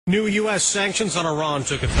New U.S. sanctions on Iran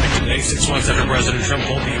took effect today, 6 months after President Trump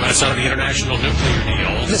pulled the U.S. out of the international nuclear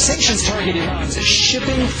deal. The sanctions target Iran's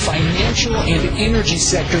shipping, financial, and energy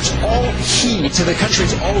sectors, all key to the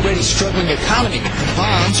country's already struggling economy.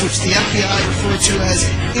 Bombs, which the FBI referred to as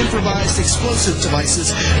improvised explosive devices,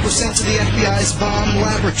 were sent to the FBI's bomb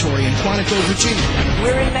laboratory in Quantico, Virginia.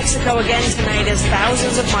 We're in Mexico again tonight as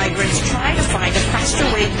thousands of migrants try to find a faster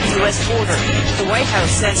way to the U.S. border. The White House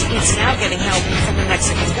says it's now getting help from the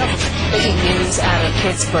Mexican government. Breaking news out of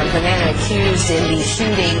Pittsburgh. The man accused in the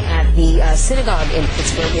shooting at the synagogue in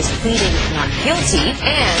Pittsburgh is pleading not guilty,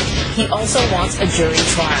 and he also wants a jury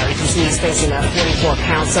trial. You can see he's facing 44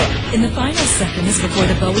 counts. So in the final seconds before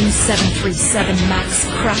the Boeing 737 MAX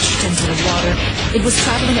crashed into the water, it was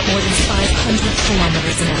traveling at more than 500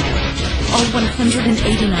 kilometers an hour. All 189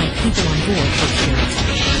 people on board were killed.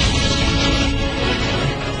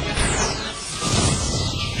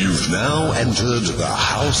 You've now entered the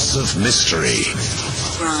House of Mystery.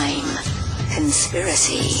 Crime,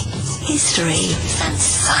 conspiracy, history, and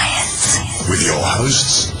science. With your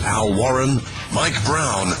hosts, Al Warren, Mike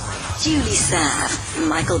Brown, Julie Sav,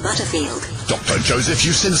 Michael Butterfield, Dr. Joseph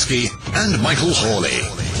Usinski, and Michael Hawley.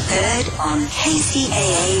 Heard on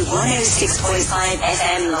KCAA 106.5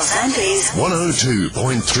 FM Los Angeles,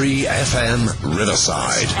 102.3 FM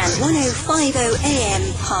Riverside, and 105.0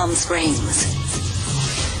 AM Palm Springs.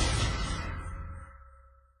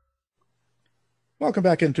 Welcome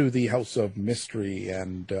back into the House of Mystery,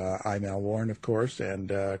 and I'm Al Warren, of course, and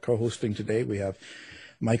co-hosting today we have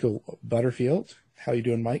Michael Butterfield. How you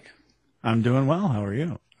doing, Mike? I'm doing well. How are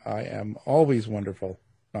you? I am always wonderful.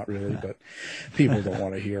 Not really, but people don't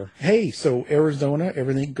want to hear. Hey, so Arizona,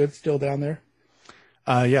 everything good still down there?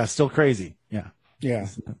 Yeah, still crazy. Yeah.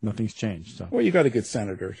 Nothing's changed. So. Well, you got a good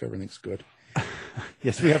senator, so everything's good.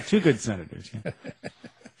 Yes, we have two good senators. Yeah.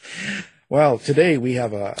 Well, today we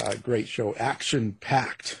have a great show,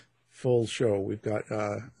 action-packed, full show. We've got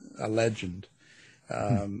a legend,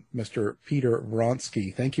 Mr. Peter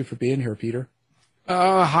Vronsky. Thank you for being here, Peter.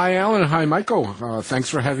 Hi, Alan. Hi, Michael. Thanks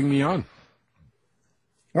for having me on.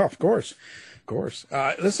 Oh, of course.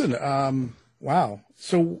 Listen, wow.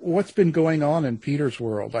 So what's been going on in Peter's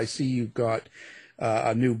world? I see you've got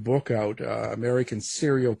a new book out, American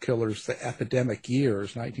Serial Killers, The Epidemic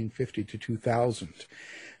Years, 1950 to 2000.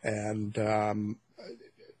 And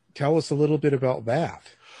tell us a little bit about that.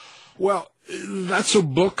 Well, that's a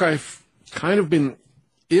book I've kind of been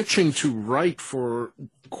itching to write for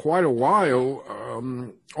quite a while.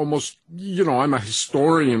 Almost, I'm a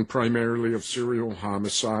historian primarily of serial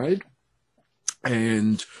homicide.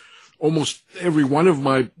 And almost every one of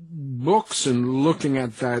my books and looking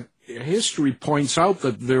at that history points out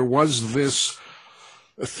that there was this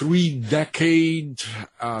 3-decade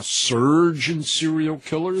surge in serial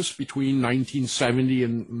killers between 1970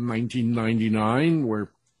 and 1999, where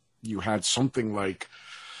you had something like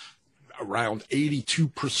around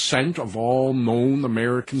 82% of all known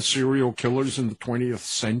American serial killers in the 20th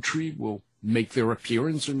century will make their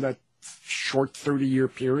appearance in that short 30-year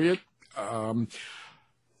period. And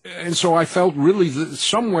so I felt really that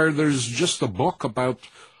somewhere there's just a book about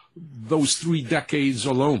those 3 decades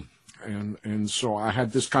alone. And so I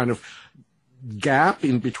had this kind of gap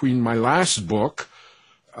in between my last book,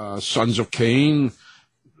 Sons of Cain,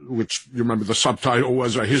 which you remember the subtitle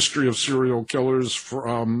was A History of Serial Killers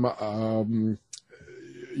from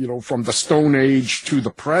the Stone Age to the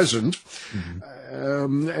present.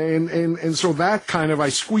 Mm-hmm. And so that kind of, I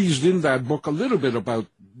squeezed in that book a little bit about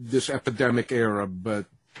this epidemic era, but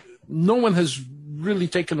no one has really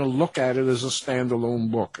taken a look at it as a standalone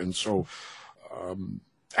book. And so,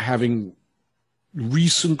 having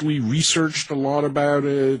recently researched a lot about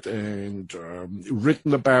it and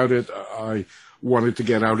written about it, I wanted to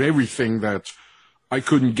get out everything that I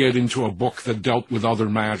couldn't get into a book that dealt with other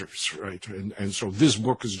matters, right? And so this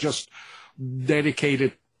book is just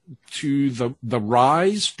dedicated to the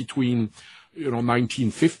rise between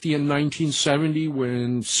 1950 and 1970,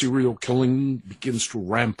 when serial killing begins to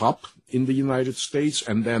ramp up in the United States,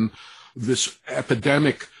 and then this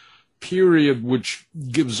epidemic period, which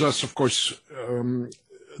gives us, of course,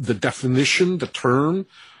 the definition, the term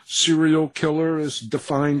serial killer is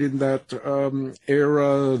defined in that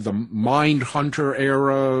era, the mind hunter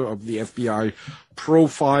era of the FBI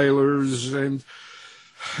profilers, and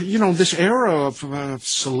this era of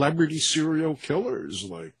celebrity serial killers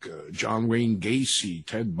like John Wayne Gacy,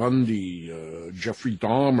 Ted Bundy, Jeffrey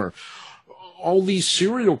Dahmer, all these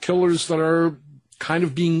serial killers that are kind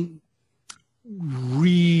of being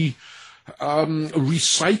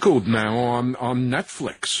recycled now on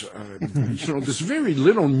Netflix. There's very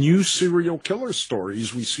little new serial killer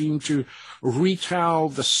stories. We seem to retell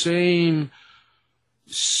the same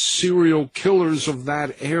serial killers of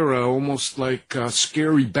that era, almost like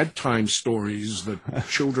scary bedtime stories that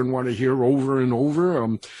children want to hear over and over.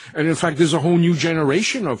 And in fact, there's a whole new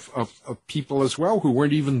generation of people as well who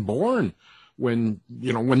weren't even born when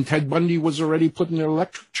Ted Bundy was already put in an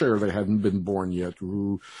electric chair. They hadn't been born yet,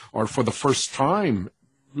 who are for the first time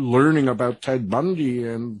learning about Ted Bundy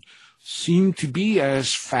and seem to be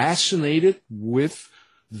as fascinated with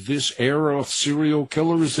this era of serial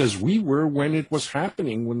killers as we were when it was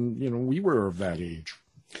happening, when we were of that age.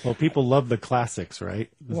 Well, people love the classics, right?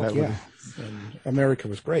 And America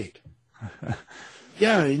was great.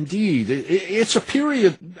 Yeah, indeed. It's a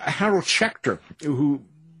period. Harold Schechter, who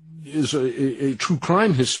is a true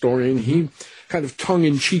crime historian, he kind of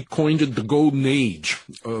tongue-in-cheek coined it the golden age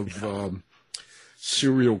of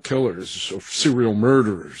serial killers, of serial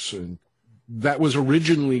murderers, and that was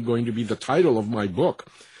originally going to be the title of my book.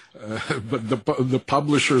 But the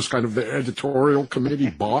publishers, kind of the editorial committee,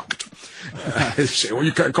 balked. They say, well,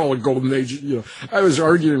 you can't call it golden age. I was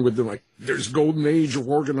arguing with them, like, there's golden age of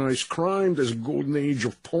organized crime, there's a golden age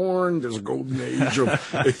of porn, there's a golden age of,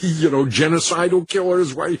 genocidal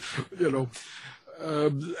killers. Why,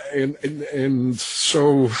 and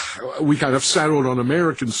so we kind of settled on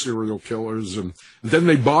American serial killers, and then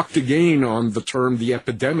they balked again on the term the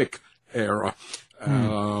epidemic era.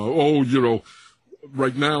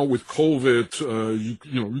 Right now with COVID,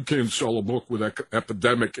 you can't sell a book with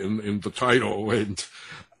epidemic in the title. And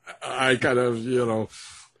I kind of,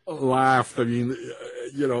 laughed. I mean,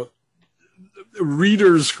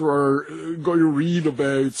 readers who are going to read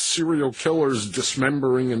about serial killers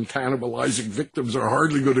dismembering and cannibalizing victims are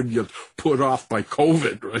hardly going to get put off by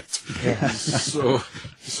COVID, right? Yeah.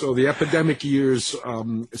 So the epidemic years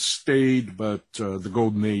stayed, but the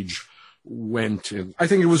golden age went in. I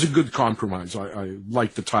think it was a good compromise. I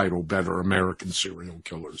like the title better, American Serial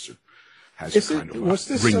Killers. It has was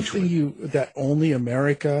this something that only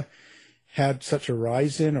America had such a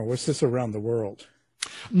rise in, or was this around the world?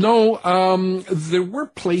 No, there were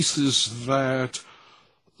places that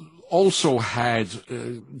also had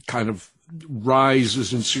kind of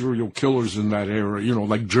rises in serial killers in that era,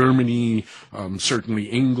 like Germany, certainly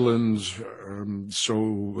England,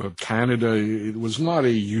 Canada. It was not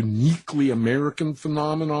a uniquely American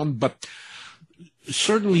phenomenon, but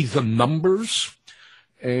certainly the numbers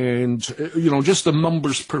and, just the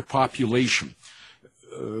numbers per population.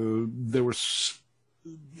 It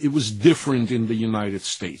was different in the United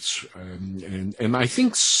States. And I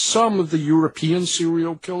think some of the European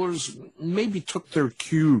serial killers maybe took their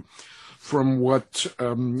cue from what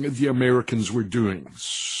the Americans were doing.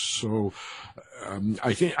 So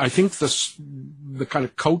I think the kind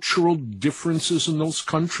of cultural differences in those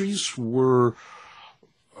countries were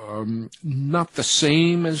not the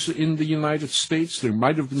same as in the United States. There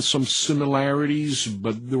might have been some similarities,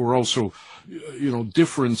 but there were also,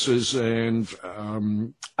 differences. And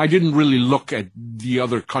I didn't really look at the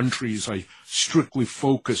other countries. I strictly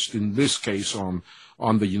focused in this case on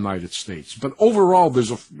the United States. But overall,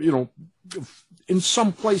 there's in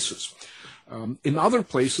some places. In other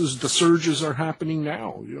places, the surges are happening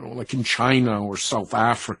now, like in China or South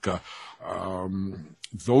Africa.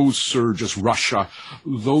 Those surges, Russia,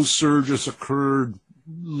 those surges occurred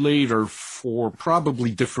later for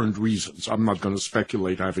probably different reasons. I'm not going to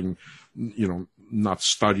speculate, having, not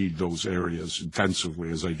studied those areas intensively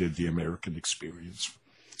as I did the American experience.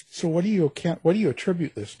 So what do you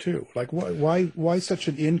attribute this to? Like, why such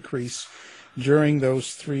an increase during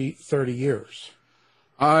those 30 years?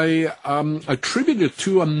 I attribute it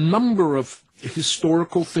to a number of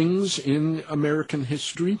historical things in American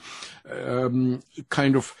history,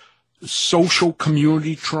 kind of social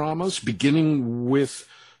community traumas, beginning with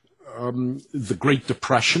the Great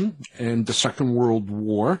Depression and the Second World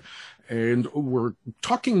War. And we're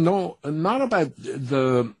talking not about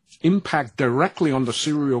the impact directly on the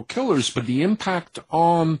serial killers, but the impact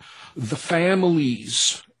on the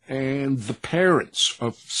families and the parents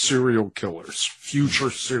of serial killers,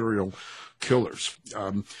 future serial killers.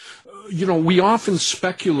 We often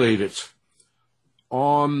speculated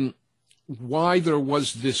on why there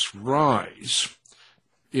was this rise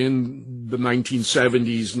in the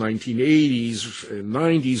 1970s, 1980s, and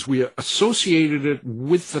 90s. We associated it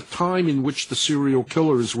with the time in which the serial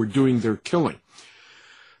killers were doing their killing.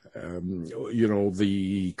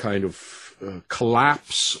 The kind of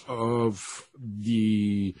collapse of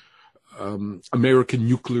the American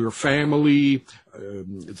nuclear family,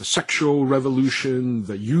 the sexual revolution,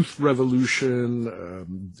 the youth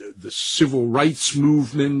revolution, the civil rights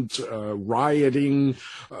movement, rioting,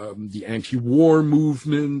 the anti-war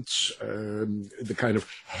movement, the kind of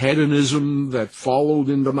hedonism that followed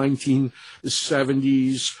in the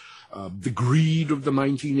 1970s, the greed of the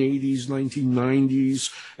 1980s,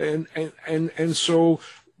 1990s, and so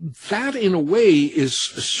that, in a way, is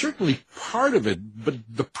certainly part of it, but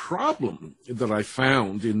the problem that I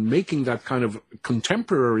found in making that kind of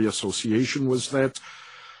contemporary association was that,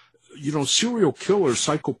 serial killer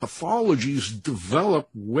psychopathologies develop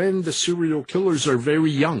when the serial killers are very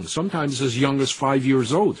young, sometimes as young as 5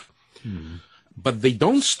 years old. Mm-hmm. But they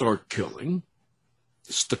don't start killing,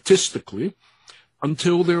 statistically,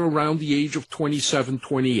 until they're around the age of 27,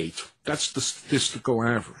 28. That's the statistical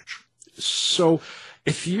average. So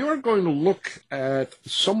if you're going to look at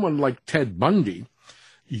someone like Ted Bundy,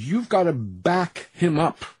 you've got to back him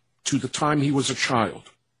up to the time he was a child.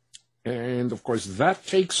 And, of course, that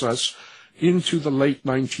takes us into the late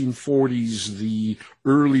 1940s, the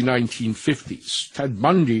early 1950s. Ted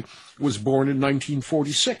Bundy was born in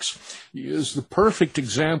 1946. He is the perfect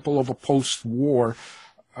example of a post-war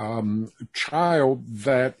child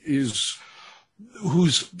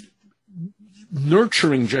whose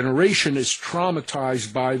nurturing generation is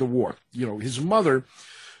traumatized by the war. His mother,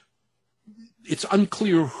 it's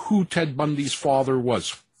unclear who Ted Bundy's father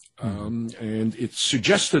was. And it's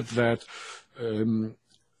suggested that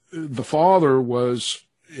the father was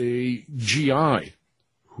a GI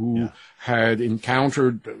who had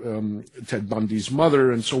encountered Ted Bundy's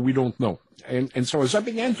mother, and so we don't know. And so as I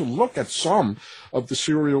began to look at some of the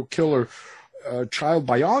serial killer child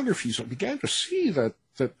biographies, I began to see that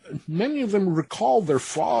many of them recalled their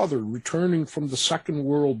father returning from the Second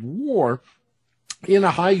World War in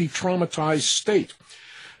a highly traumatized state.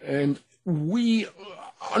 And we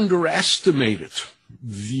underestimated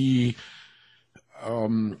the,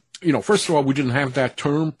 first of all, we didn't have that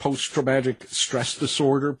term, post-traumatic stress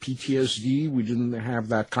disorder, PTSD. We didn't have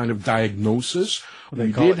that kind of diagnosis. Well,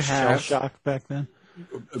 they call it shell shock back then?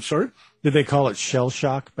 Sorry? Did they call it shell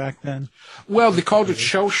shock back then? Well, they called it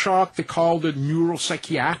shell shock. They called it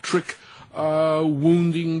neuropsychiatric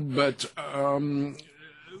wounding, but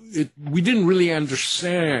we didn't really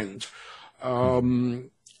understand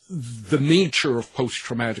the nature of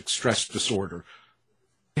post-traumatic stress disorder.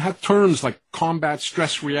 We had terms like combat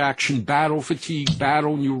stress reaction, battle fatigue,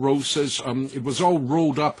 battle neurosis. It was all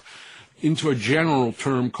rolled up into a general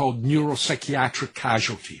term called neuropsychiatric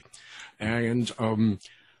casualty. And an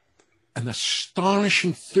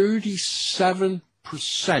astonishing 37%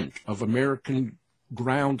 of American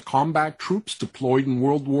ground combat troops deployed in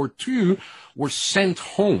World War II were sent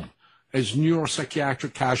home as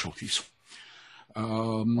neuropsychiatric casualties.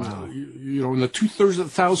 Wow. In the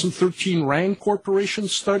 2013 RAND Corporation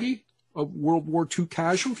study of World War II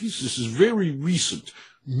casualties, this is very recent,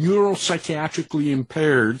 neuropsychiatrically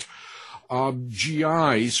impaired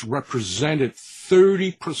GIs represented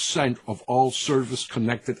 30% of all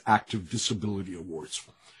service-connected active disability awards.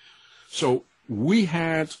 So we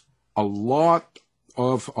had a lot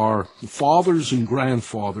of our fathers and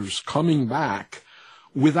grandfathers coming back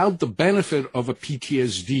without the benefit of a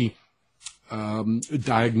PTSD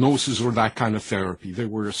diagnosis or that kind of therapy. They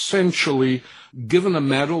were essentially given a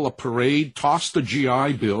medal, a parade, tossed a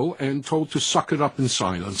GI Bill, and told to suck it up in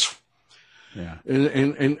silence. Yeah.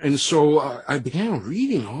 And so I began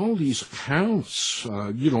reading all these accounts,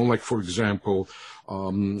 like, for example,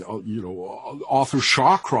 Arthur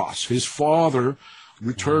Shawcross, his father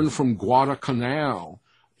returned from Guadalcanal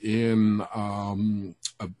in, a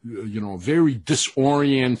very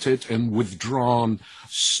disoriented and withdrawn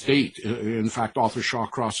state. In fact, Arthur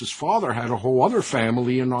Shawcross's father had a whole other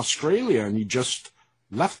family in Australia, and he just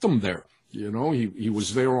left them there. He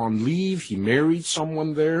was there on leave. He married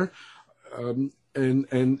someone there.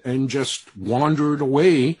 And just wandered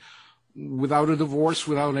away without a divorce,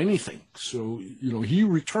 without anything. So, he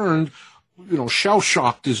returned,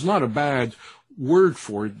 shell-shocked is not a bad word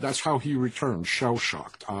for it. That's how he returned,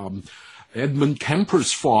 shell-shocked. Edmund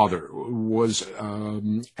Kemper's father was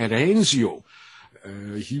at Anzio.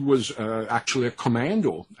 He was actually a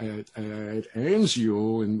commando at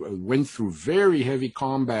Anzio and went through very heavy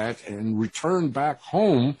combat and returned back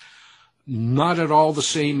home. Not at all the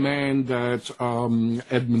same man that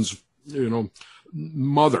Edmund's,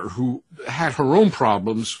 mother, who had her own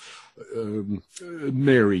problems,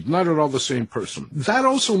 married. Not at all the same person. That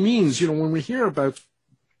also means, when we hear about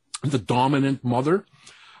the dominant mother,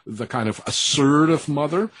 the kind of assertive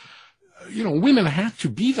mother, women had to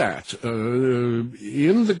be that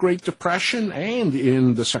in the Great Depression and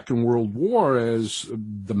in the Second World War, as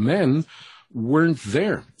the men weren't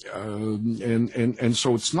there. And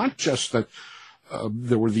so it's not just that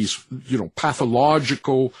there were these,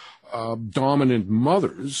 pathological dominant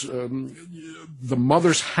mothers. The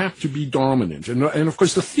mothers have to be dominant. And of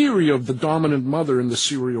course, the theory of the dominant mother in the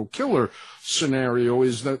serial killer scenario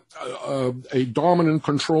is that a dominant,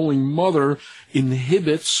 controlling mother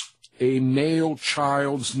inhibits a male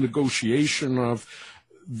child's negotiation of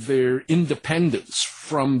their independence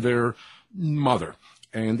from their mother.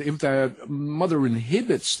 And if that mother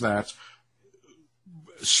inhibits that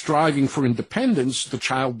striving for independence, the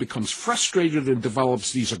child becomes frustrated and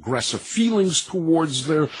develops these aggressive feelings towards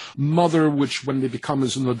their mother, which when they become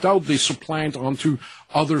as an adult, they supplant onto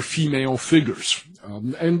other female figures.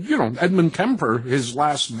 Edmund Kemper, his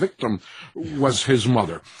last victim, was his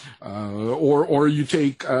mother. Or you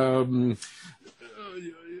take, Henry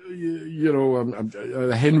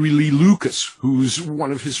Lee Lucas, who's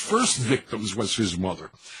one of his first victims was his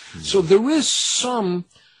mother. So there is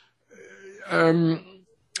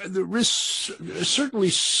certainly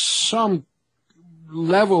some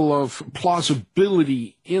level of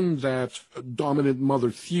plausibility in that dominant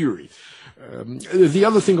mother theory. The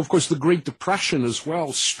other thing, of course, the Great Depression as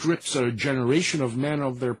well strips a generation of men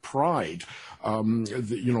of their pride.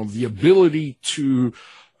 The ability to,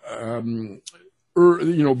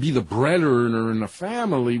 be the bread earner in a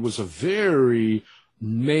family was a very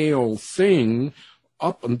male thing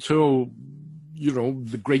up until,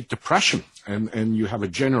 the Great Depression. And you have a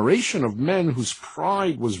generation of men whose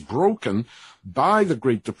pride was broken by the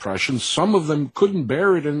Great Depression. Some of them couldn't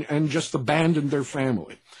bear it and just abandoned their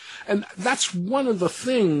family. And that's one of the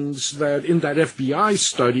things that in that FBI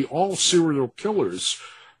study, all serial killers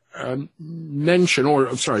mention, or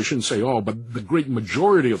I'm sorry, I shouldn't say all, but the great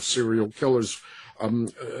majority of serial killers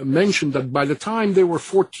mentioned that by the time they were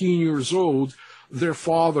 14 years old, their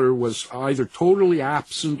father was either totally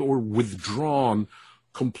absent or withdrawn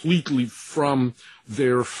completely from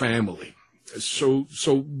their family. So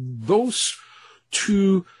those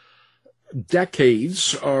two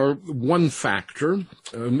decades are one factor,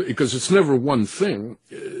 because it's never one thing.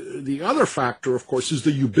 The other factor, of course, is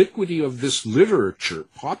the ubiquity of this literature,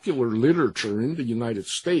 popular literature in the United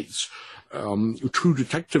States, true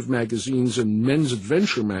detective magazines and men's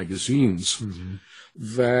adventure magazines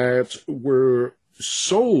that were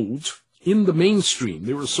sold in the mainstream.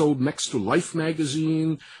 They were sold next to Life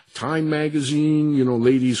magazine, Time magazine,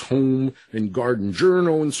 Ladies' Home and Garden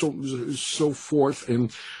Journal, and so forth.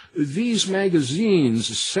 And these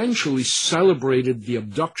magazines essentially celebrated the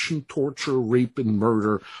abduction, torture, rape, and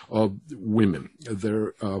murder of women.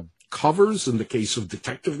 Their covers, in the case of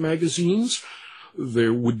detective magazines,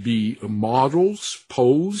 there would be models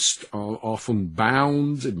posed, often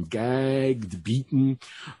bound and gagged, beaten,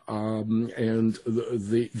 and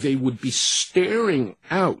they would be staring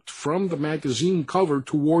out from the magazine cover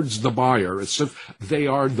towards the buyer, as if they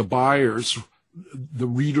are the buyer's, the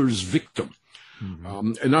reader's victim.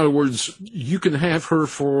 In other words, you can have her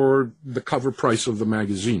for the cover price of the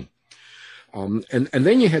magazine. And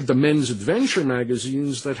then you had the men's adventure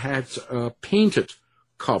magazines that had painted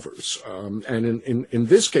covers. And in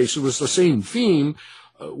this case, it was the same theme.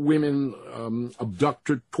 Women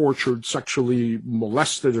abducted, tortured, sexually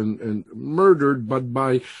molested, and murdered, but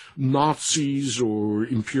by Nazis or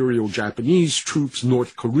Imperial Japanese troops,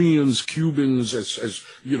 North Koreans, Cubans, as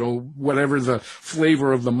whatever the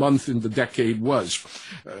flavor of the month in the decade was.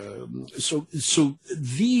 So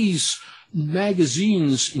these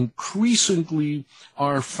magazines increasingly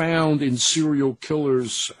are found in serial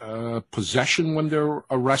killers' possession when they're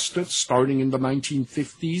arrested, starting in the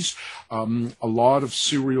 1950s. A lot of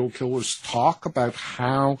serial killers talk about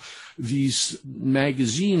how these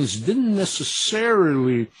magazines didn't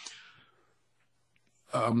necessarily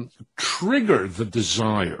trigger the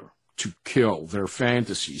desire to kill their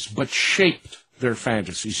fantasies, but shaped their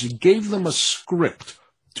fantasies. It gave them a script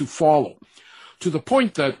to follow. To the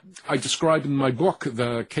point that I describe in my book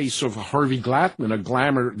the case of Harvey Glatman,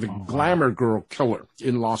 the glamour girl killer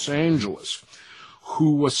in Los Angeles,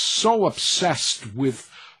 who was so obsessed with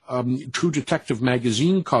True Detective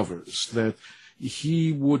magazine covers that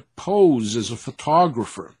he would pose as a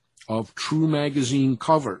photographer of True magazine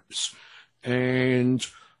covers and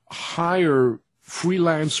hire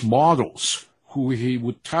freelance models who he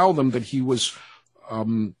would tell them that he was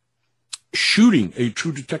shooting a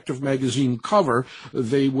True Detective magazine cover.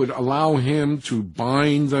 They would allow him to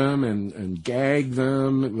bind them and gag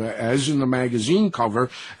them as in the magazine cover,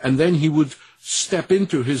 and then he would step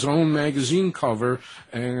into his own magazine cover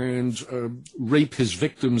and rape his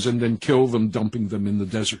victims and then kill them, dumping them in the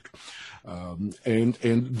desert.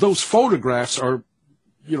 And those photographs are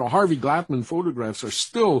Harvey Glatman photographs are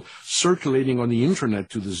still circulating on the internet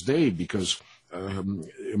to this day because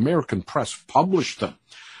American press published them.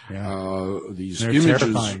 Yeah. These They're images.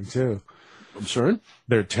 terrifying too. I'm sorry?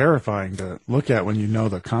 They're terrifying to look at when you know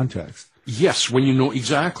the context. Yes, when you know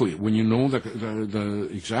exactly, when you know the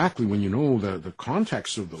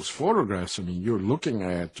context of those photographs. I mean, you're looking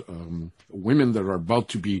at women that are about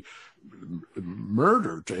to be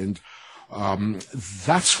murdered, and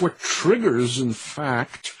that's what triggers, in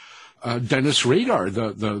fact, Dennis Rader,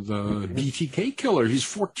 the BTK killer. He's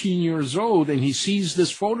 14 years old, and he sees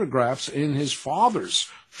these photographs in his father's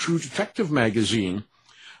True Detective magazine,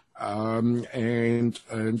 and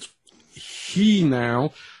he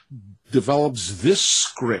now develops this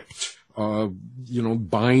script of,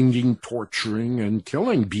 binding, torturing, and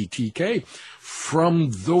killing BTK from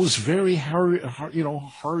those very Harvey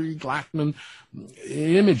Glatman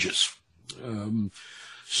images.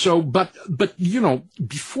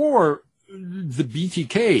 Before the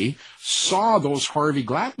BTK saw those Harvey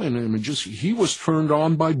Glatman images, he was turned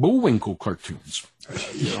on by Bullwinkle cartoons.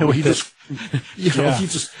 He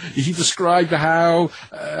described how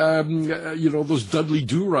those Dudley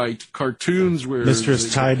Do-Right cartoons where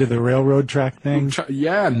Mistress tied to the railroad track thing.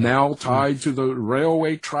 Now tied to the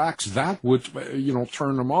railway tracks, that would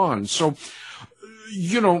turn them on. So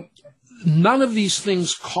none of these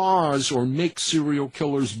things cause or make serial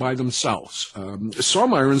killers by themselves.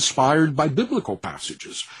 Some are inspired by biblical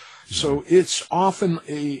passages. So it's often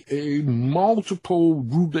a multiple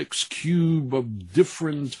Rubik's Cube of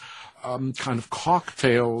different kind of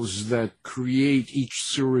cocktails that create each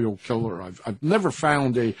serial killer. I've never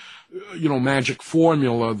found a magic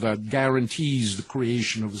formula that guarantees the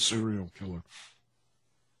creation of a serial killer.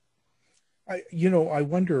 I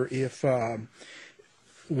wonder if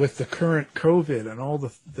with the current COVID and all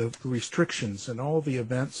the restrictions and all the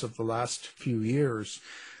events of the last few years,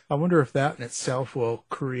 I wonder if that in itself will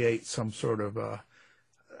create some sort of a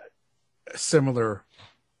similar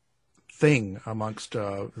thing amongst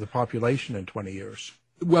the population in 20 years.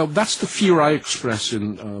 Well, that's the fear I express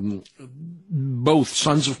in both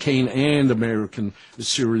Sons of Cain and American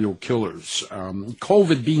Serial Killers.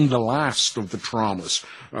 COVID being the last of the traumas.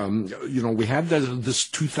 We had this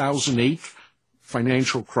 2008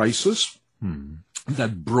 financial crisis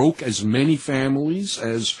that broke as many families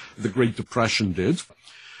as the Great Depression did.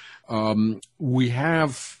 We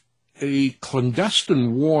have a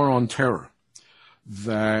clandestine war on terror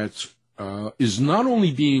that is not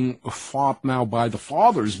only being fought now by the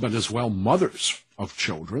fathers, but as well mothers of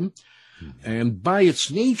children. And by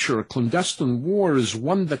its nature, a clandestine war is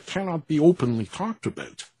one that cannot be openly talked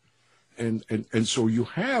about. And so you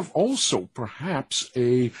have also perhaps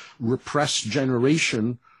a repressed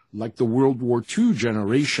generation like the World War II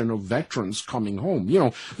generation of veterans coming home.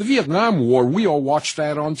 The Vietnam War, we all watched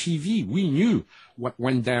that on TV. We knew what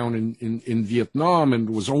went down in Vietnam and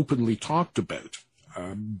was openly talked about.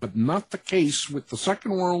 But not the case with the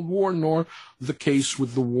Second World War, nor the case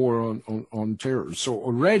with the war on terror. So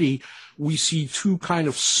already we see two kind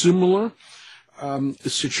of similar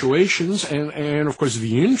situations, and of course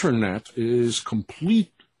the internet is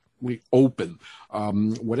completely open.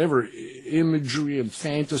 Whatever imagery and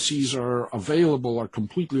fantasies are available are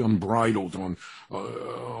completely unbridled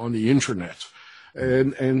on the internet,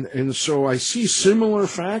 and so I see similar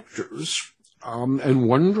factors and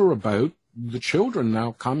wonder about the children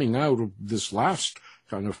now coming out of this last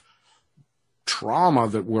kind of trauma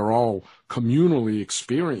that we're all communally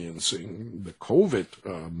experiencing, the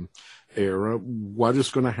COVID era. What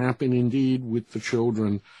is going to happen indeed with the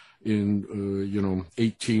children in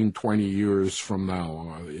 18, 20 years from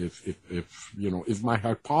now? If my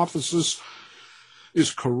hypothesis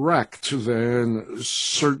is correct, then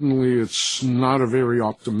certainly it's not a very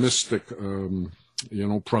optimistic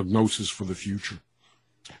prognosis for the future.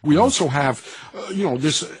 We also have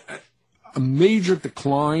there's a major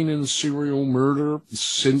decline in serial murder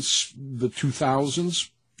since the 2000s.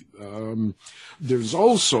 There's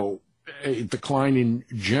also a decline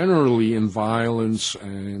generally in violence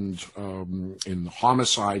and in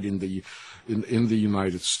homicide in the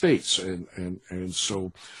United States, and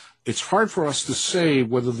so it's hard for us to say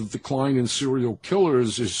whether the decline in serial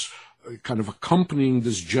killers is kind of accompanying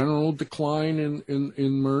this general decline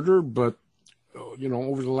in murder, but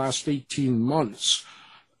over the last 18 months,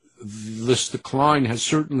 this decline has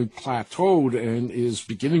certainly plateaued and is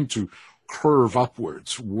beginning to curve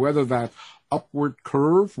upwards. Whether that upward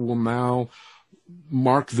curve will now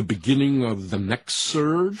mark the beginning of the next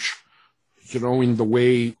surge, in the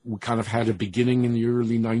way we kind of had a beginning in the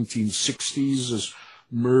early 1960s as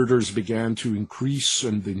murders began to increase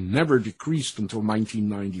and they never decreased until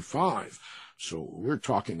 1995. So we're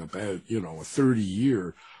talking about, a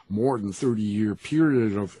 30-year, more than 30-year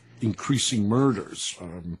period of increasing murders.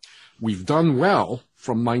 We've done well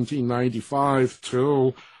from 1995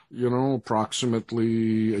 till,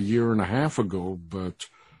 approximately a year and a half ago, but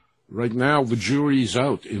right now the jury's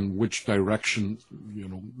out in which direction,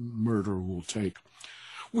 murder will take.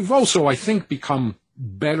 We've also, I think, become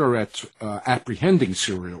better at apprehending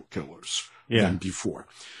serial killers than before.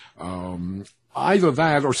 Either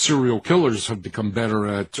that or serial killers have become better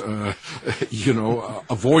at,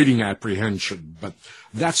 avoiding apprehension. But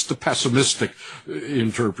that's the pessimistic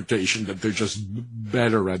interpretation, that they're just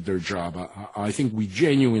better at their job. I think we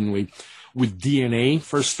genuinely, with DNA,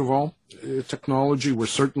 first of all, technology, we're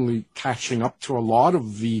certainly catching up to a lot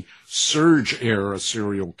of the surge-era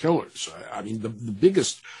serial killers. I mean, the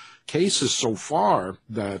biggest cases so far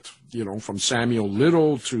that, from Samuel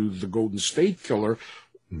Little to the Golden State Killer,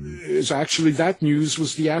 is actually, that news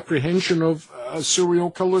was the apprehension of serial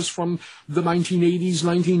killers from the 1980s,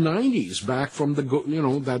 1990s, back from the,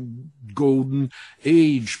 that golden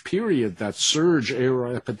age period, that surge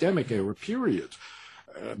era, epidemic era period.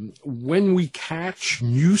 When we catch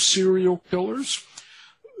new serial killers,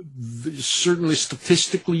 certainly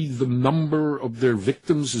statistically the number of their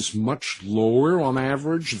victims is much lower on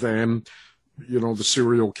average than, the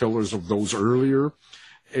serial killers of those earlier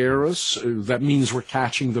eras. That means we're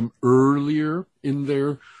catching them earlier in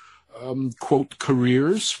their, quote,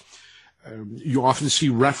 careers. You often see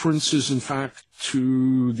references, in fact,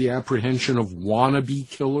 to the apprehension of wannabe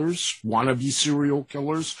killers, wannabe serial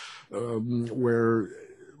killers, where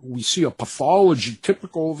we see a pathology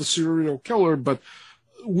typical of a serial killer, but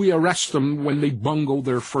we arrest them when they bungle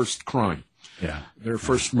their first crime, their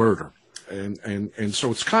first murder. And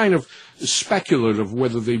so it's kind of speculative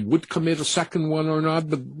whether they would commit a second one or not,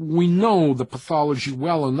 but we know the pathology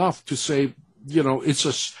well enough to say, it's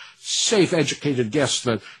a safe, educated guess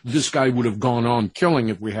that this guy would have gone on killing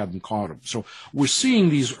if we hadn't caught him. So we're seeing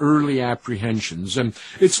these early apprehensions, and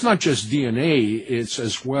it's not just DNA, it's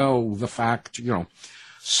as well the fact,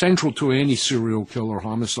 central to any serial killer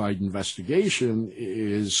homicide investigation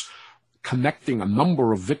is connecting a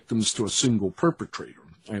number of victims to a single perpetrator.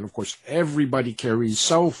 And, of course, everybody carries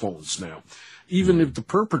cell phones now. Even if the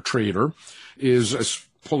perpetrator is, as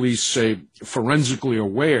police say, forensically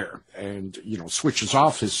aware and, switches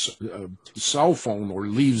off his cell phone or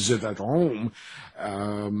leaves it at home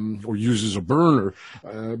or uses a burner,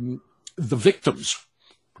 the victims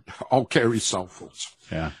all carry cell phones.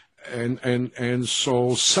 Yeah. And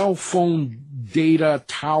so cell phone data,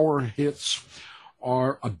 tower hits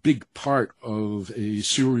are a big part of a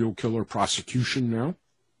serial killer prosecution now.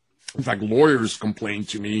 In fact, lawyers complain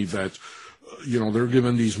to me that, they're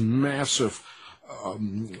given these massive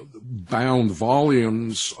bound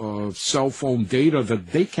volumes of cell phone data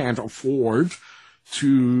that they can't afford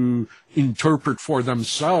to interpret for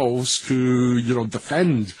themselves to,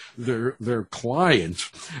 defend their client.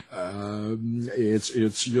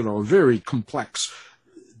 It's a very complex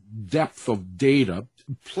depth of data,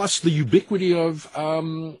 plus the ubiquity of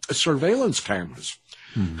surveillance cameras.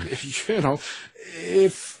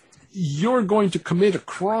 If you're going to commit a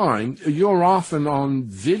crime, you're often on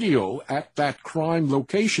video at that crime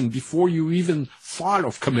location before you even thought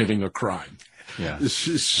of committing a crime. Yeah.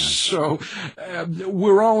 So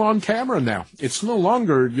we're all on camera now. It's no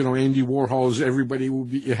longer, Andy Warhol's everybody will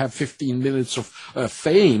have 15 minutes of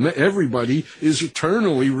fame. Everybody is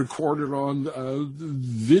eternally recorded on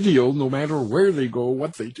video, no matter where they go,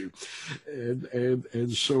 what they do.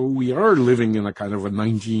 And so we are living in a kind of a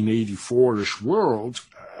 1984-ish world.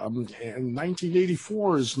 And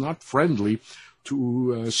 1984 is not friendly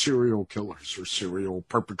to serial killers or serial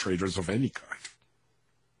perpetrators of any kind.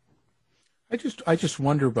 I just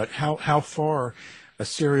wonder, but how far a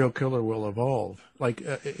serial killer will evolve? Like,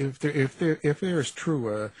 if there is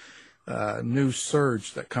true a new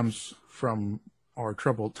surge that comes from our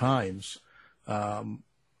troubled times,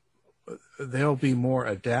 they'll be more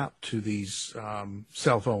adapt to these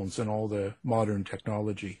cell phones and all the modern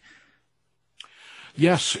technology.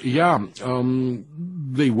 Yes,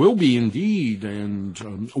 they will be indeed,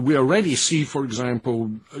 and we already see, for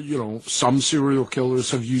example, some serial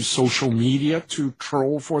killers have used social media to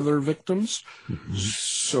troll for their victims.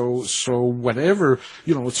 Mm-hmm. So whatever,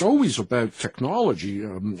 it's always about technology.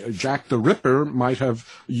 Jack the Ripper might have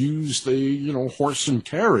used a, horse and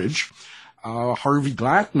carriage. Harvey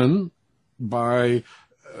Glatman, by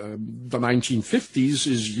the 1950s,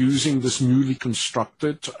 is using this newly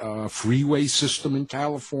constructed freeway system in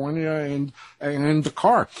California and the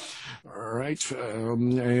car. All right.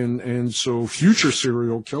 And so future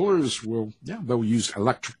serial killers they'll use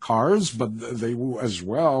electric cars, but they will as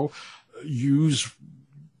well use,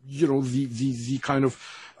 the kind of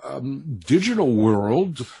digital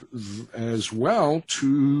world as well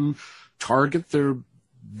to target their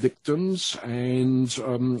victims and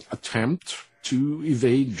attempt to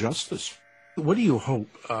evade justice. What do you hope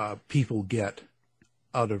people get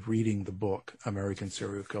out of reading the book, American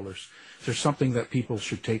Serial Killers? Is there something that people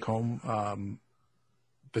should take home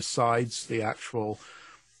besides the actual,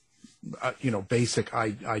 basic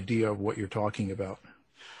idea of what you're talking about?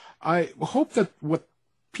 I hope that what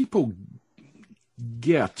people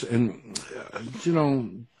get, and,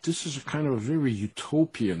 this is a kind of a very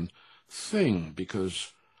utopian thing,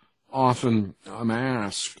 because often I'm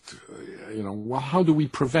asked, well, how do we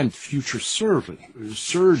prevent future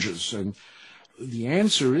surges? And the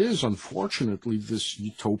answer is, unfortunately, this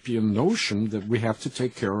utopian notion that we have to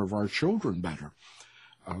take care of our children better.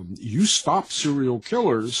 You stop serial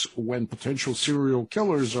killers when potential serial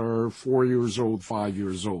killers are 4 years old, 5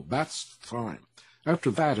 years old. That's the time.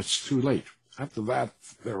 After that, it's too late. After that,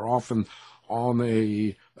 they're often on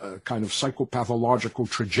a kind of psychopathological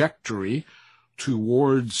trajectory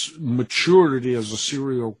towards maturity as a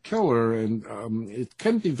serial killer, and it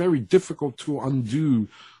can be very difficult to undo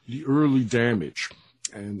the early damage.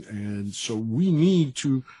 And so we need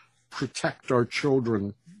to protect our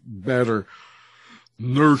children better,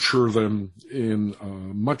 nurture them in a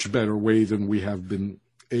much better way than we have been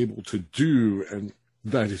able to do. And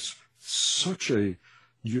that is such a,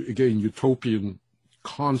 again, utopian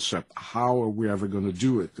concept. How are we ever going to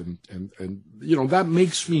do it? And that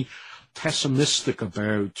makes me pessimistic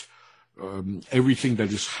about everything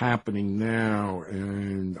that is happening now,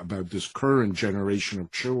 and about this current generation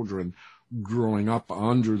of children growing up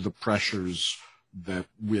under the pressures that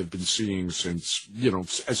we have been seeing since,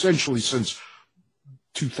 essentially since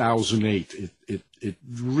 2008. It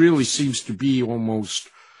really seems to be almost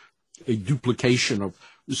a duplication of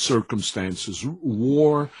circumstances: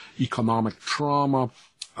 war, economic trauma,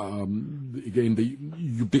 again, the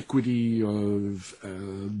ubiquity of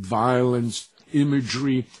violence,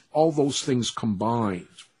 imagery, all those things combined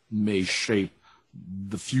may shape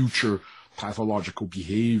the future pathological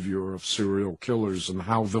behavior of serial killers, and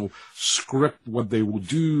how they'll script what they will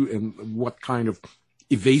do and what kind of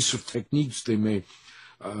evasive techniques they may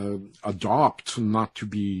adopt not to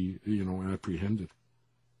be, apprehended.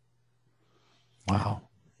 Wow.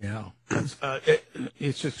 Yeah.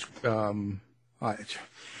 It's just,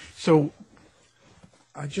 so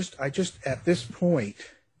I just at this point,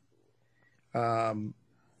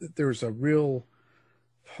 there's a real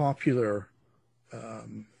popular, I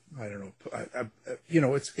don't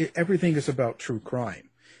know, everything is about true crime.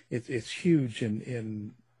 It's huge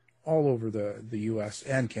in all over the U.S.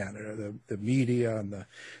 and Canada. The media and the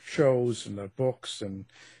shows and the books and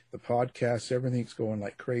the podcasts, everything's going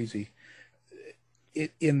like crazy.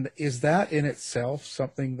 Is that in itself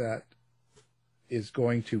something that is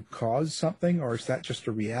going to cause something, or is that just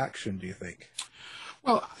a reaction, do you think?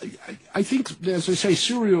 Well, I think, as I say,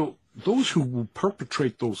 those who will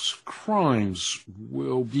perpetrate those crimes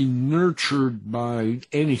will be nurtured by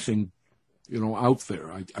anything, out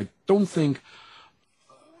there. I don't think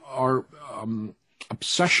our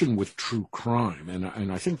obsession with true crime,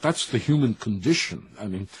 and I think that's the human condition. I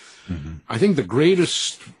mean, I think the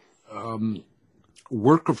greatest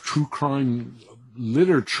work of true crime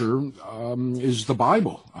literature is the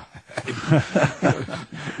Bible.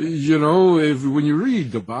 When you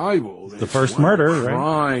read the Bible, the first murder,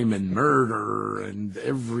 crime and murder and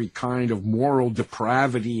every kind of moral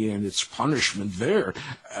depravity and its punishment there.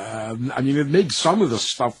 It makes some of the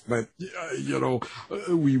stuff that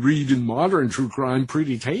we read in modern true crime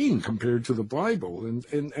pretty tame compared to the Bible,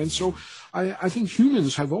 and so I think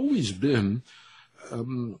humans have always been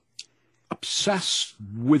obsessed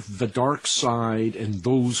with the dark side and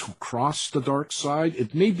those who cross the dark side.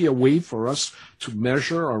 It may be a way for us to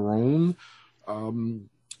measure our own,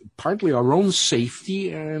 partly our own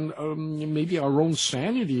safety and maybe our own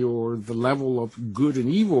sanity, or the level of good and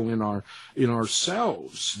evil in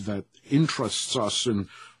ourselves that interests us in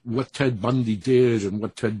what Ted Bundy did and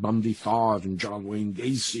what Ted Bundy thought, and John Wayne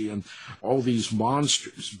Gacy and all these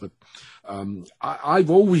monsters. But I've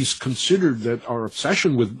always considered that our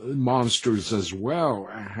obsession with monsters as well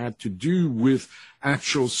had to do with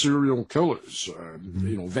actual serial killers.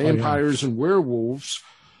 Vampires and werewolves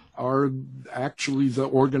are actually the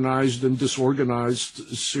organized and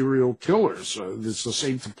disorganized serial killers. It's the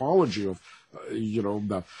same typology of,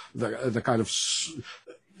 the kind of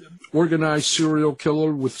organized serial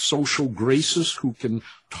killer with social graces who can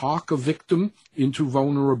talk a victim into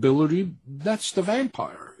vulnerability. That's the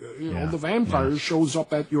vampire. The vampire shows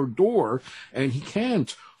up at your door, and he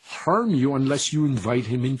can't harm you unless you invite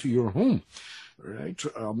him into your home. Right?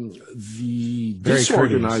 The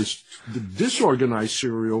disorganized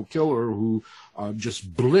serial killer who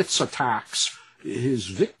just blitz attacks his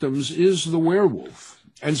victims is the werewolf.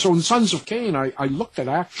 And so in Sons of Cain, I looked at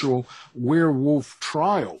actual werewolf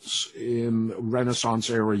trials in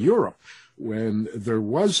Renaissance-era Europe when there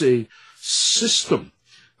was a system,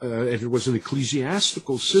 and it was an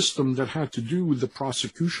ecclesiastical system that had to do with the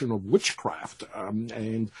prosecution of witchcraft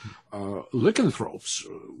and lycanthropes.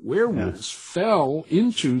 Werewolves fell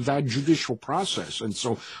into that judicial process. And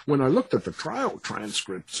so when I looked at the trial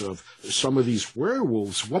transcripts of some of these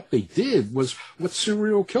werewolves, what they did was what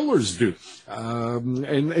serial killers do.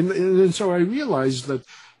 And so I realized that,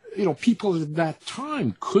 people at that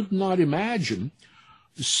time could not imagine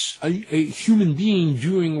a human being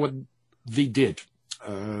doing what they did.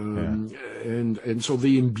 And so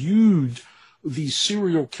they imbued these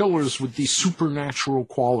serial killers with these supernatural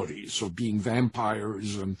qualities of being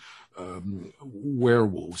vampires and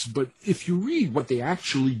werewolves. But if you read what they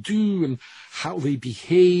actually do and how they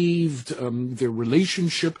behaved, their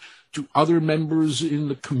relationship to other members in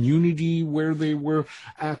the community where they were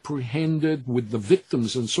apprehended, with the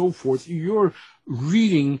victims and so forth, you're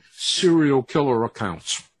reading serial killer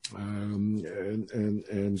accounts.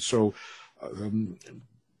 So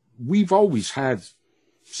we've always had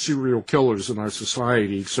serial killers in our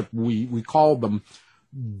society, except we call them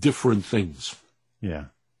different things. Yeah.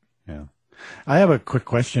 I have a quick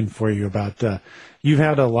question for you about, you've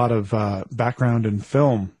had a lot of background in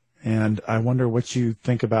film, and I wonder what you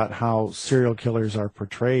think about how serial killers are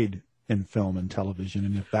portrayed in film and television,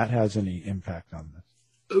 and if that has any impact on this.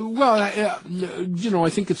 Well, I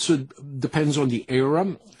think it depends on the era.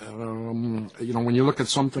 When you look at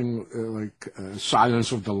something like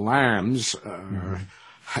Silence of the Lambs,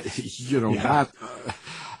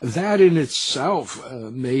 that in itself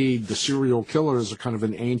made the serial killer as a kind of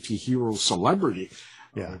an anti-hero celebrity.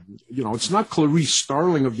 Yeah. It's not Clarice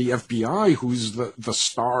Starling of the FBI who's the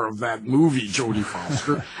star of that movie, Jodie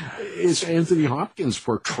Foster. It's Anthony Hopkins'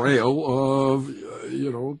 portrayal of,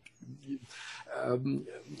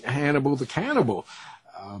 Hannibal the Cannibal.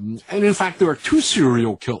 And in fact, there are two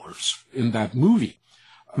serial killers in that movie.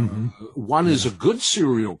 One is a good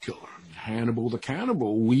serial killer, Hannibal the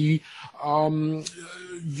Cannibal. We,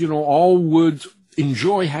 all would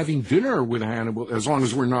enjoy having dinner with Hannibal, as long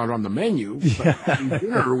as we're not on the menu. But having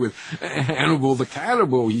dinner with Hannibal the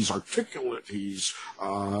Cannibal. He's articulate, he's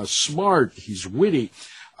smart, he's witty.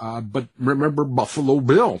 But remember Buffalo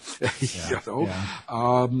Bill,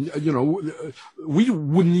 we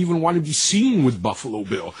wouldn't even want to be seen with Buffalo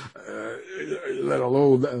Bill, let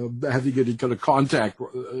alone having any kind of contact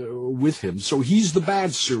with him. So he's the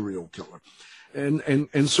bad serial killer.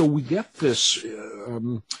 And so we get this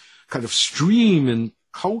kind of stream in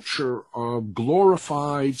culture of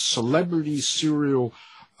glorified celebrity serial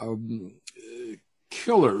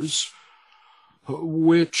killers,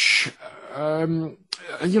 which,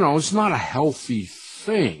 it's not a healthy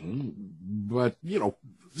thing, but,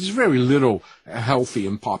 there's very little healthy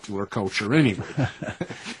in popular culture anyway.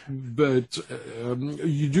 But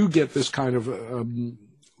you do get this kind of,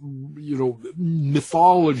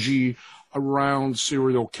 mythology around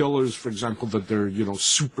serial killers, for example, that they're,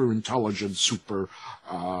 super intelligent, super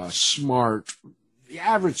smart. The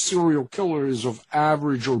average serial killer is of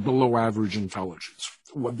average or below average intelligence.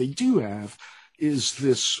 What they do have is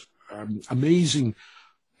this amazing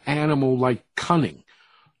animal-like cunning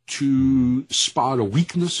to spot a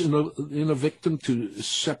weakness in a victim, to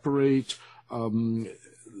separate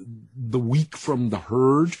the weak from the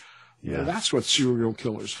herd. Yeah. That's what serial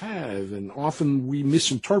killers have, and often we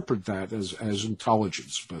misinterpret that as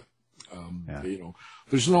intelligence. But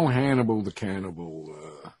there's no Hannibal the Cannibal,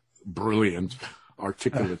 brilliant,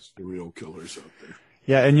 articulate serial killers out there.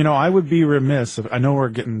 Yeah, and I would be remiss, I know we're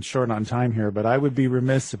getting short on time here, but I would be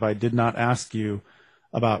remiss if I did not ask you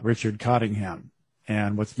about Richard Cottingham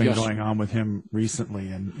and what's been going on with him recently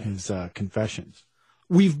and his confessions.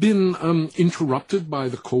 We've been interrupted by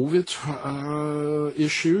the COVID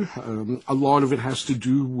issue. A lot of it has to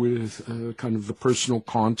do with kind of the personal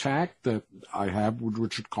contact that I have with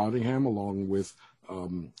Richard Cottingham, along with a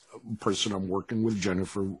person I'm working with,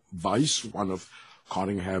 Jennifer Weiss, one of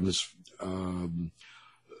Cottingham's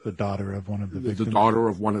the daughter of one of the victims. The daughter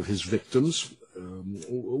of one of his victims,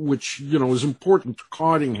 which, is important to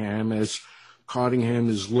Cottingham, as Cottingham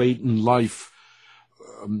is late in life,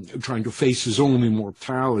 trying to face his own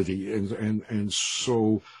immortality. And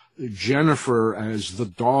so Jennifer, as the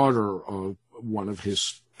daughter of one of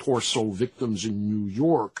his torso victims in New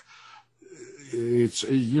York, it's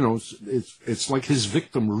it's like his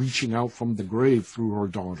victim reaching out from the grave through her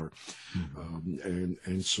daughter.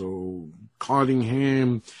 And so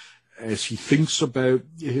Cottingham, as he thinks about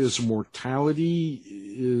his mortality,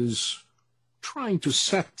 is trying to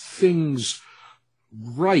set things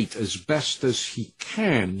right as best as he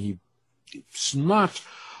can.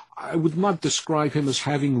 I would not describe him as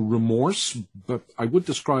having remorse, but I would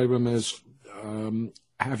describe him as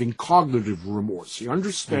having cognitive remorse. He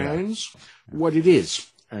understands what it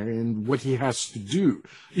is and what he has to do,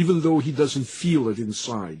 even though he doesn't feel it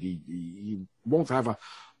inside. He won't have a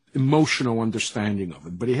emotional understanding of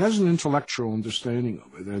it, but he has an intellectual understanding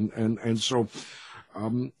of it. And so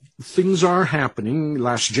things are happening.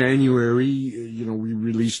 Last January, we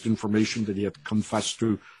released information that he had confessed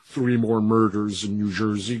to 3 more murders in New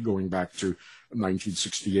Jersey going back to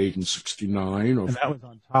 1968 and 69. And that was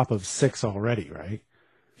on top of 6 already, right?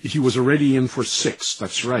 He was already in for 6,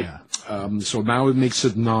 that's right. Yeah. So now it makes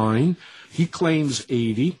it 9. He claims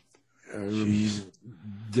 80.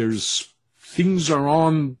 Things are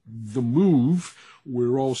on the move.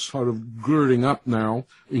 We're all sort of girding up now,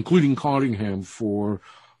 including Cottingham, for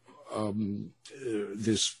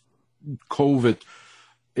this COVID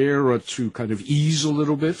era to kind of ease a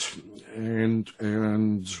little bit and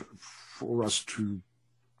for us to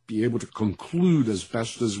be able to conclude as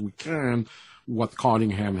best as we can what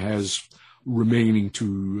Cottingham has remaining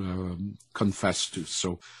to confess to.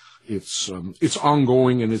 So it's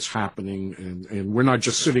ongoing and it's happening, and we're not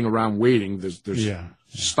just sitting around waiting. There's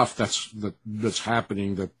stuff that's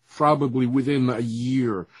happening that probably within a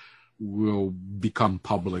year will become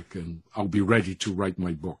public, and I'll be ready to write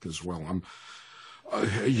my book as well.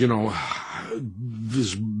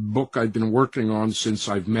 This book I've been working on since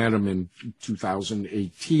I've met him in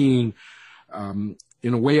 2018.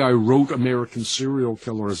 In a way, I wrote American Serial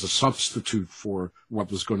Killer as a substitute for what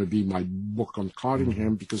was going to be my book on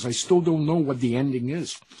Cottingham, because I still don't know what the ending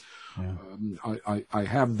is. Yeah. I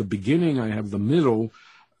have the beginning, I have the middle.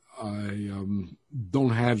 I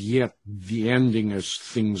don't have yet the ending as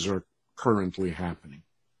things are currently happening.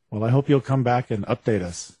 Well, I hope you'll come back and update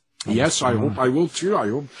us. Yes, I hope I will too. I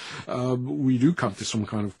hope we do come to some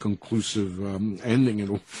kind of conclusive ending.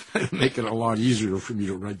 It'll make it a lot easier for me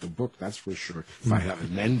to write the book, that's for sure, if I have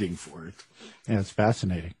an ending for it. Yeah, it's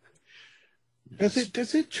fascinating.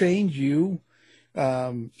 Does it change you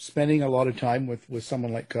spending a lot of time with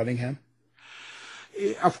someone like Cottingham?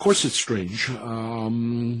 Of course it's strange.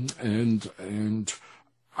 And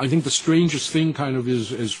I think the strangest thing kind of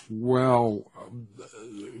is as well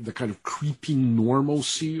the kind of creeping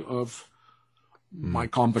normalcy of my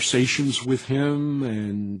conversations with him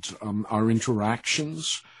and our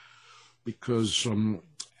interactions, because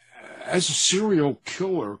as a serial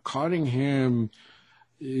killer, Cottingham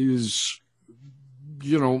is,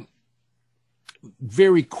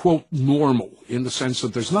 very, quote, normal, in the sense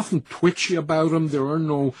that there's nothing twitchy about him. There are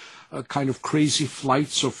no kind of crazy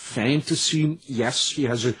flights of fantasy. Yes, he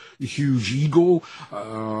has a huge ego,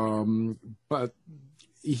 but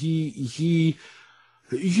he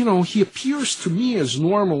appears to me as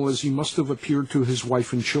normal as he must have appeared to his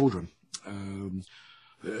wife and children.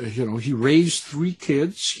 He raised 3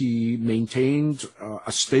 kids. He maintained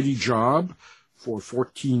a steady job for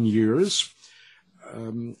 14 years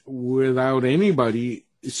without anybody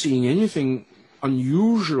seeing anything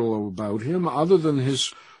unusual about him other than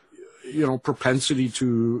his, propensity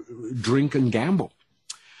to drink and gamble.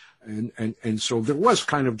 And so there was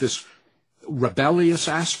kind of this rebellious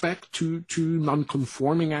aspect to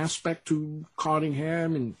non-conforming aspect to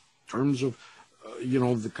Cottingham in terms of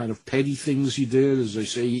the kind of petty things he did. As I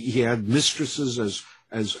say, he had mistresses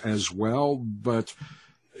as well, but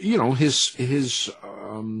his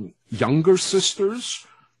younger sisters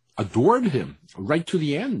adored him right to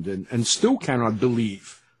the end, and still cannot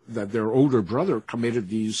believe that their older brother committed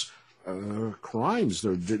these crimes.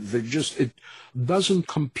 They're just, it doesn't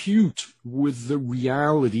compute with the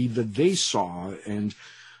reality that they saw. And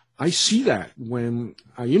I see that when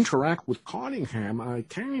I interact with Cottingham. I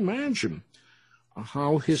can't imagine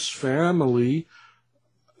how his family,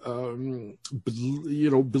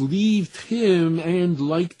 believed him and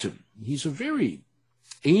liked him. He's a very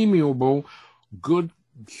amiable,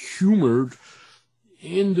 good-humored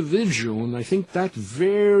individual, and I think that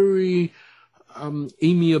very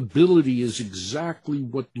amiability is exactly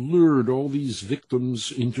what lured all these victims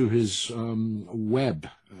into his web.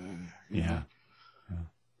 Yeah.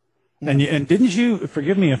 And didn't you,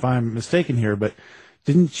 forgive me if I'm mistaken here, but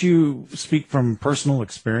Didn't you speak from personal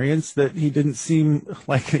experience that he didn't seem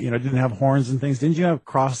like, didn't have horns and things? Didn't you have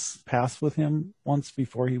cross paths with him once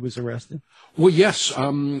before he was arrested? Well, yes.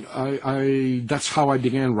 That's how I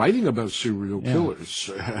began writing about serial killers.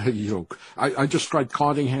 I described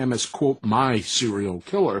Cottingham as, quote, my serial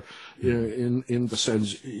killer, in the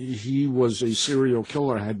sense he was a serial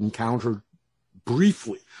killer I had encountered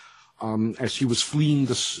briefly as he was fleeing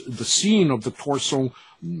the scene of the Torso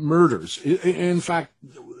murders. In fact,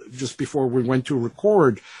 just before we went to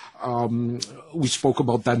record, we spoke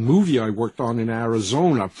about that movie I worked on in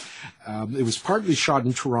Arizona. It was partly shot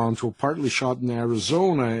in Toronto, partly shot in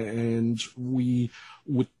Arizona, and we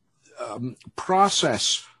would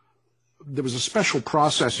process. There was a special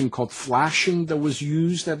processing called flashing that was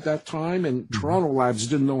used at that time, and Toronto labs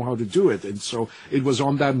didn't know how to do it. And so it was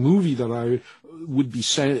on that movie that I would be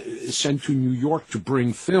sent to New York to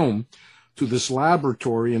bring film to this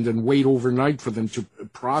laboratory and then wait overnight for them to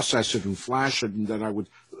process it and flash it, and then I would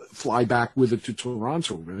fly back with it to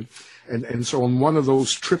Toronto, right? And so on one of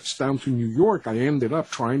those trips down to New York, I ended up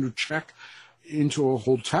trying to check into a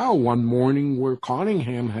hotel one morning where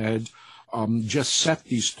Cottingham had just set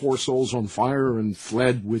these torsos on fire and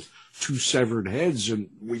fled with 2 severed heads, and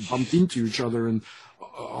we bumped into each other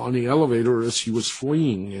on the elevator as he was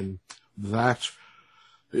fleeing. And that,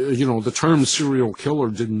 the term serial killer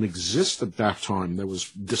didn't exist at that time. That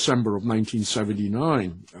was December of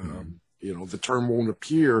 1979. The term won't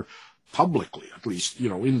appear publicly, at least,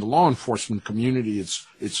 in the law enforcement community.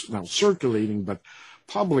 It's now circulating, but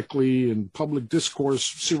publicly, in public discourse,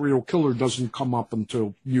 serial killer doesn't come up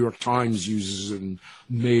until New York Times uses it in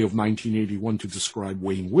May of 1981 to describe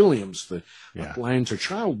Wayne Williams, the Atlanta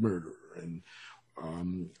child murderer. And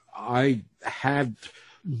I had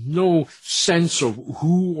no sense of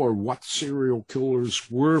who or what serial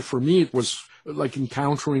killers were. For me, it was like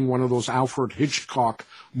encountering one of those Alfred Hitchcock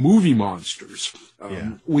movie monsters.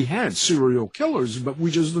 We had serial killers, but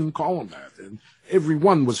we just didn't call them that. And every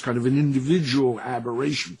one was kind of an individual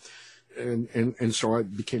aberration. And so I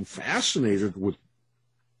became fascinated with,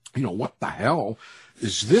 what the hell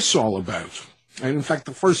is this all about? And in fact,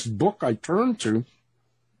 the first book I turned to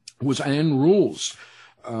was Ann Rule's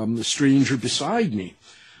The Stranger Beside Me,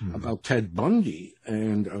 about Ted Bundy.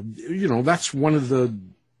 And, that's one of the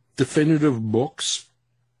definitive books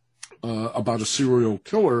about a serial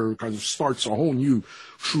killer. Kind of starts a whole new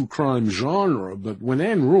true crime genre. But when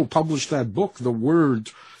Ann Rule published that book, the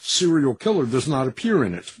word serial killer does not appear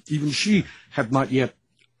in it. Even she had not yet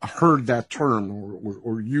heard that term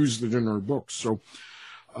or used it in her book. So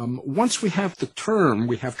once we have the term,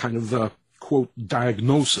 we have kind of the, quote,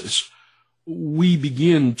 diagnosis, we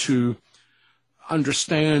begin to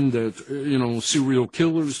understand that, serial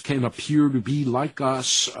killers can appear to be like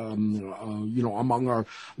us, among our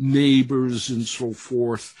neighbors and so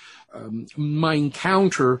forth. My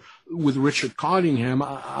encounter with Richard Cottingham,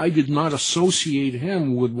 I did not associate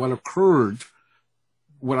him with what occurred,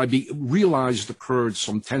 what I realized occurred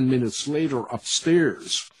some 10 minutes later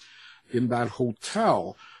upstairs in that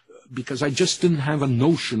hotel, because I just didn't have a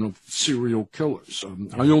notion of serial killers.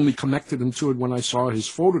 I only connected him to it when I saw his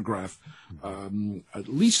photograph, at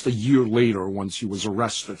least a year later, once he was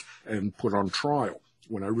arrested and put on trial,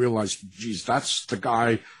 when I realized, geez, that's the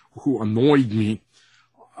guy who annoyed me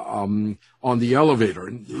on the elevator.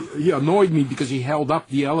 And he annoyed me because he held up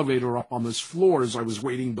the elevator up on his floor as I was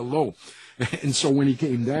waiting below. And so when he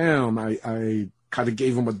came down, I kind of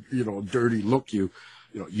gave him a dirty look. You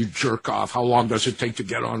jerk off. How long does it take to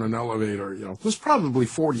get on an elevator? It was probably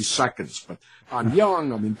 40 seconds, but I'm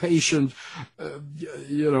young, I'm impatient,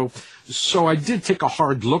 So I did take a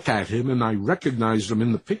hard look at him, and I recognized him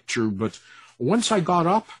in the picture. But once I got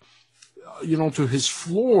up, to his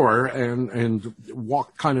floor and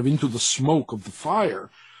walked kind of into the smoke of the fire,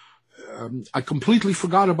 I completely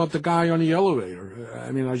forgot about the guy on the elevator.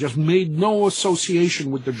 I mean, I just made no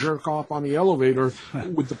association with the jerk off on the elevator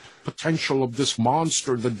with the potential of this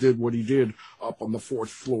monster that did what he did up on the 4th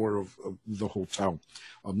floor of the hotel.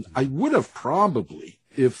 I would have probably,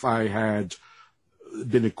 if I had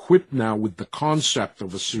been equipped now with the concept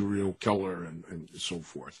of a serial killer and so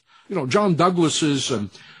forth. John Douglas's and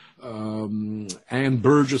Ann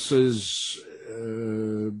Burgess's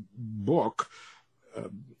book,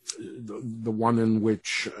 the one in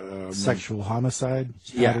which sexual homicide,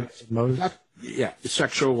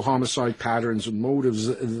 sexual homicide patterns and motives,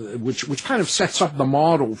 which kind of sets up the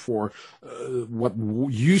model for what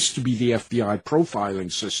used to be the FBI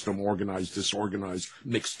profiling system, organized, disorganized,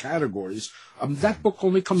 mixed categories. That book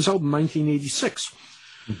only comes out in 1986.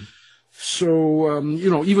 Mm-hmm. So,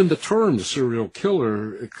 even the term serial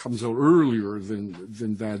killer, it comes out earlier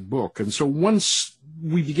than that book. And so once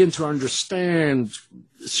we begin to understand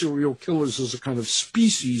serial killers as a kind of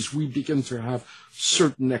species, we begin to have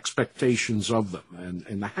certain expectations of them.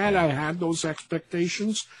 And had I had those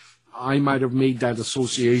expectations, I might have made that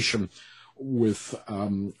association with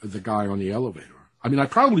the guy on the elevator. I mean, I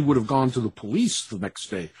probably would have gone to the police the next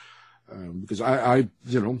day because I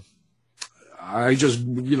just,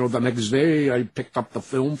 the next day I picked up the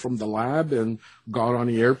film from the lab and got on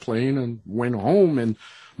the airplane and went home. And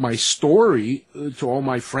my story to all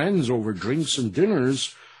my friends over drinks and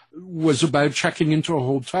dinners was about checking into a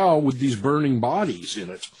hotel with these burning bodies in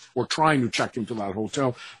it, or trying to check into that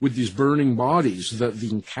hotel with these burning bodies. The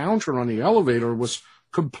encounter on the elevator was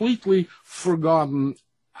completely forgotten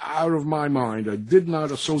out of my mind. I did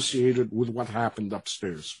not associate it with what happened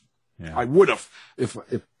upstairs. Yeah. I would have if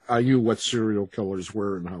I knew what serial killers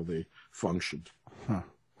were and how they functioned. Huh.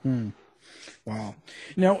 Wow.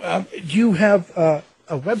 Now, do you have a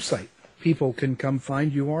website people can come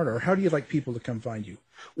find you on, or how do you like people to come find you?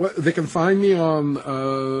 Well, they can find me on,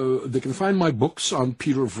 they can find my books on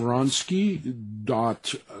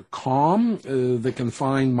petervronsky.com. They can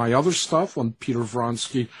find my other stuff on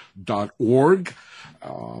petervronsky.org.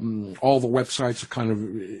 All the websites are kind of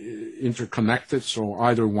interconnected, so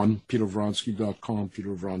either one, petervronsky.com,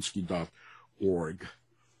 petervronsky.org.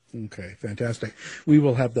 Okay, fantastic. We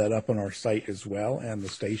will have that up on our site as well, and the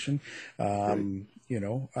station.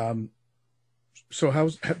 So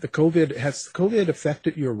has the COVID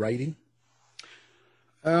affected your writing?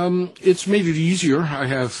 It's made it easier. I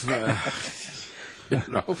have,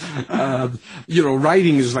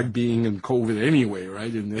 writing is like being in COVID anyway,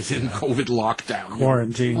 right? In COVID lockdown.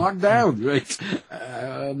 Quarantine. Lockdown, right?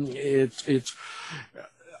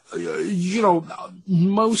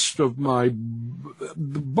 Most of the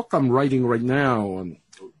book I'm writing right now on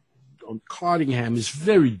Cottingham is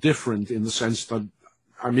very different in the sense that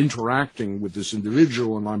I'm interacting with this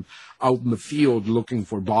individual and I'm out in the field looking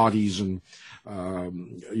for bodies, and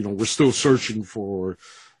we're still searching for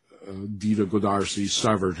Dita Godarsi's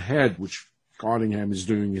severed head, which Cottingham is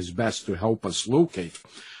doing his best to help us locate,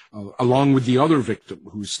 along with the other victim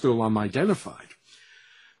who's still unidentified.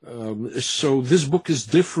 So this book is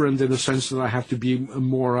different in the sense that I have to be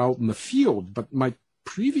more out in the field, but my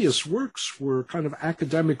previous works were kind of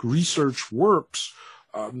academic research works.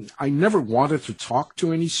 I never wanted to talk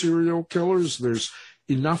to any serial killers. There's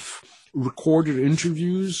enough recorded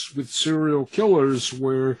interviews with serial killers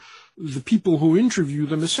where the people who interview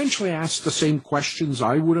them essentially ask the same questions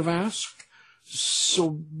I would have asked.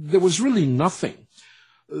 So there was really nothing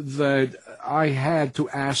that I had to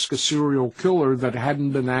ask a serial killer that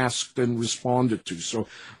hadn't been asked and responded to. So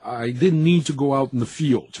I didn't need to go out in the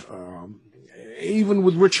field. Even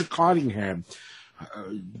with Richard Cottingham,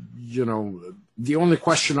 the only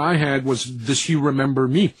question I had was, does he remember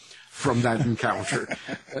me from that encounter?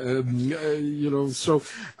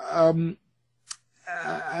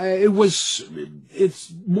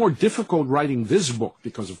 It's more difficult writing this book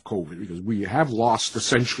because of COVID, because we have lost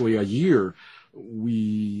essentially a year.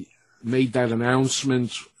 We made that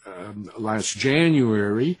announcement last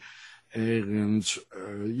January, and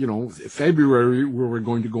February we were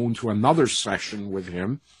going to go into another session with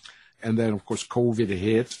him. And then, of course, COVID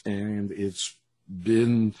hit, and it's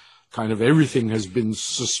been kind of everything has been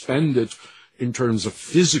suspended in terms of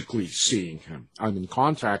physically seeing him. I'm in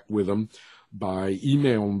contact with him by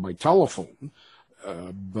email and by telephone,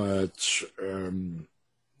 but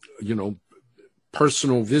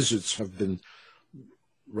personal visits have been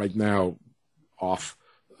right now off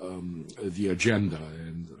the agenda,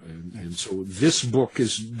 and so this book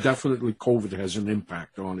is definitely, COVID has an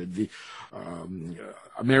impact on it. The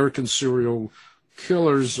American Serial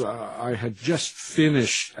Killers I had just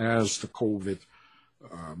finished as the COVID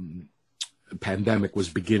pandemic was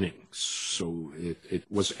beginning, so it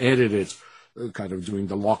was edited kind of during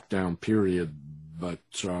the lockdown period, but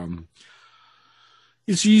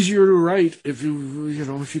it's easier to write if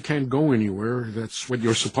you can't go anywhere. That's what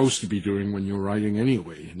you're supposed to be doing when you're writing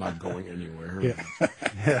anyway, not going anywhere. Yeah.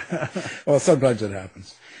 Well, sometimes it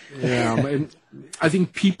happens. Yeah, and I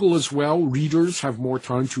think people as well, readers, have more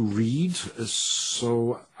time to read.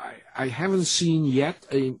 So I haven't seen yet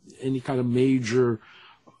any kind of major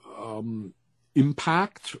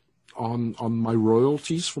impact on my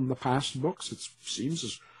royalties from the past books. It seems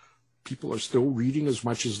as people are still reading as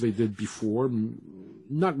much as they did before,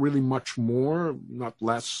 not really much more, not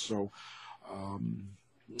less. So,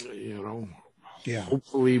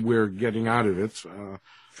 hopefully we're getting out of it.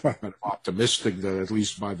 I'm optimistic that at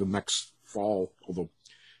least by the next fall, although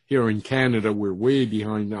here in Canada, we're way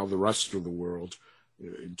behind now the rest of the world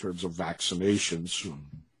in terms of vaccinations.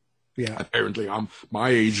 Yeah. Apparently, my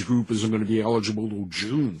age group isn't going to be eligible till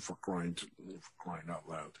June for crying out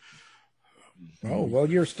loud. Oh, well,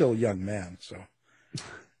 you're still a young man, so.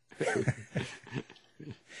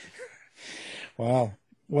 Wow.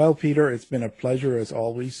 Well, Peter, it's been a pleasure as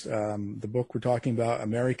always. The book we're talking about,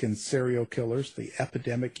 American Serial Killers, The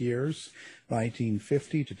Epidemic Years,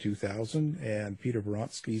 1950 to 2000. And Peter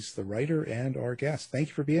Vronsky's the writer and our guest. Thank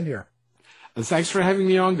you for being here. And thanks for having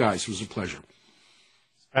me on, guys. It was a pleasure.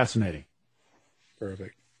 Fascinating.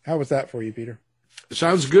 Perfect. How was that for you, Peter?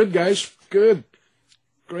 Sounds good, guys. Good.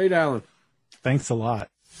 Great, Alan. Thanks a lot.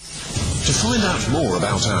 To find out more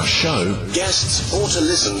about our show, guests, or to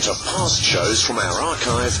listen to past shows from our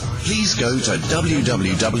archive, please go to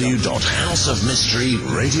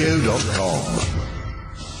www.houseofmysteryradio.com.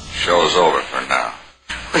 Show's over for now.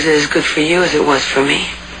 Was it as good for you as it was for me?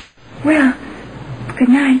 Well, good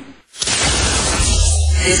night.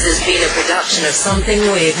 This has been a production of Something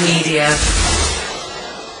Weird Media.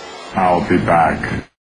 I'll be back.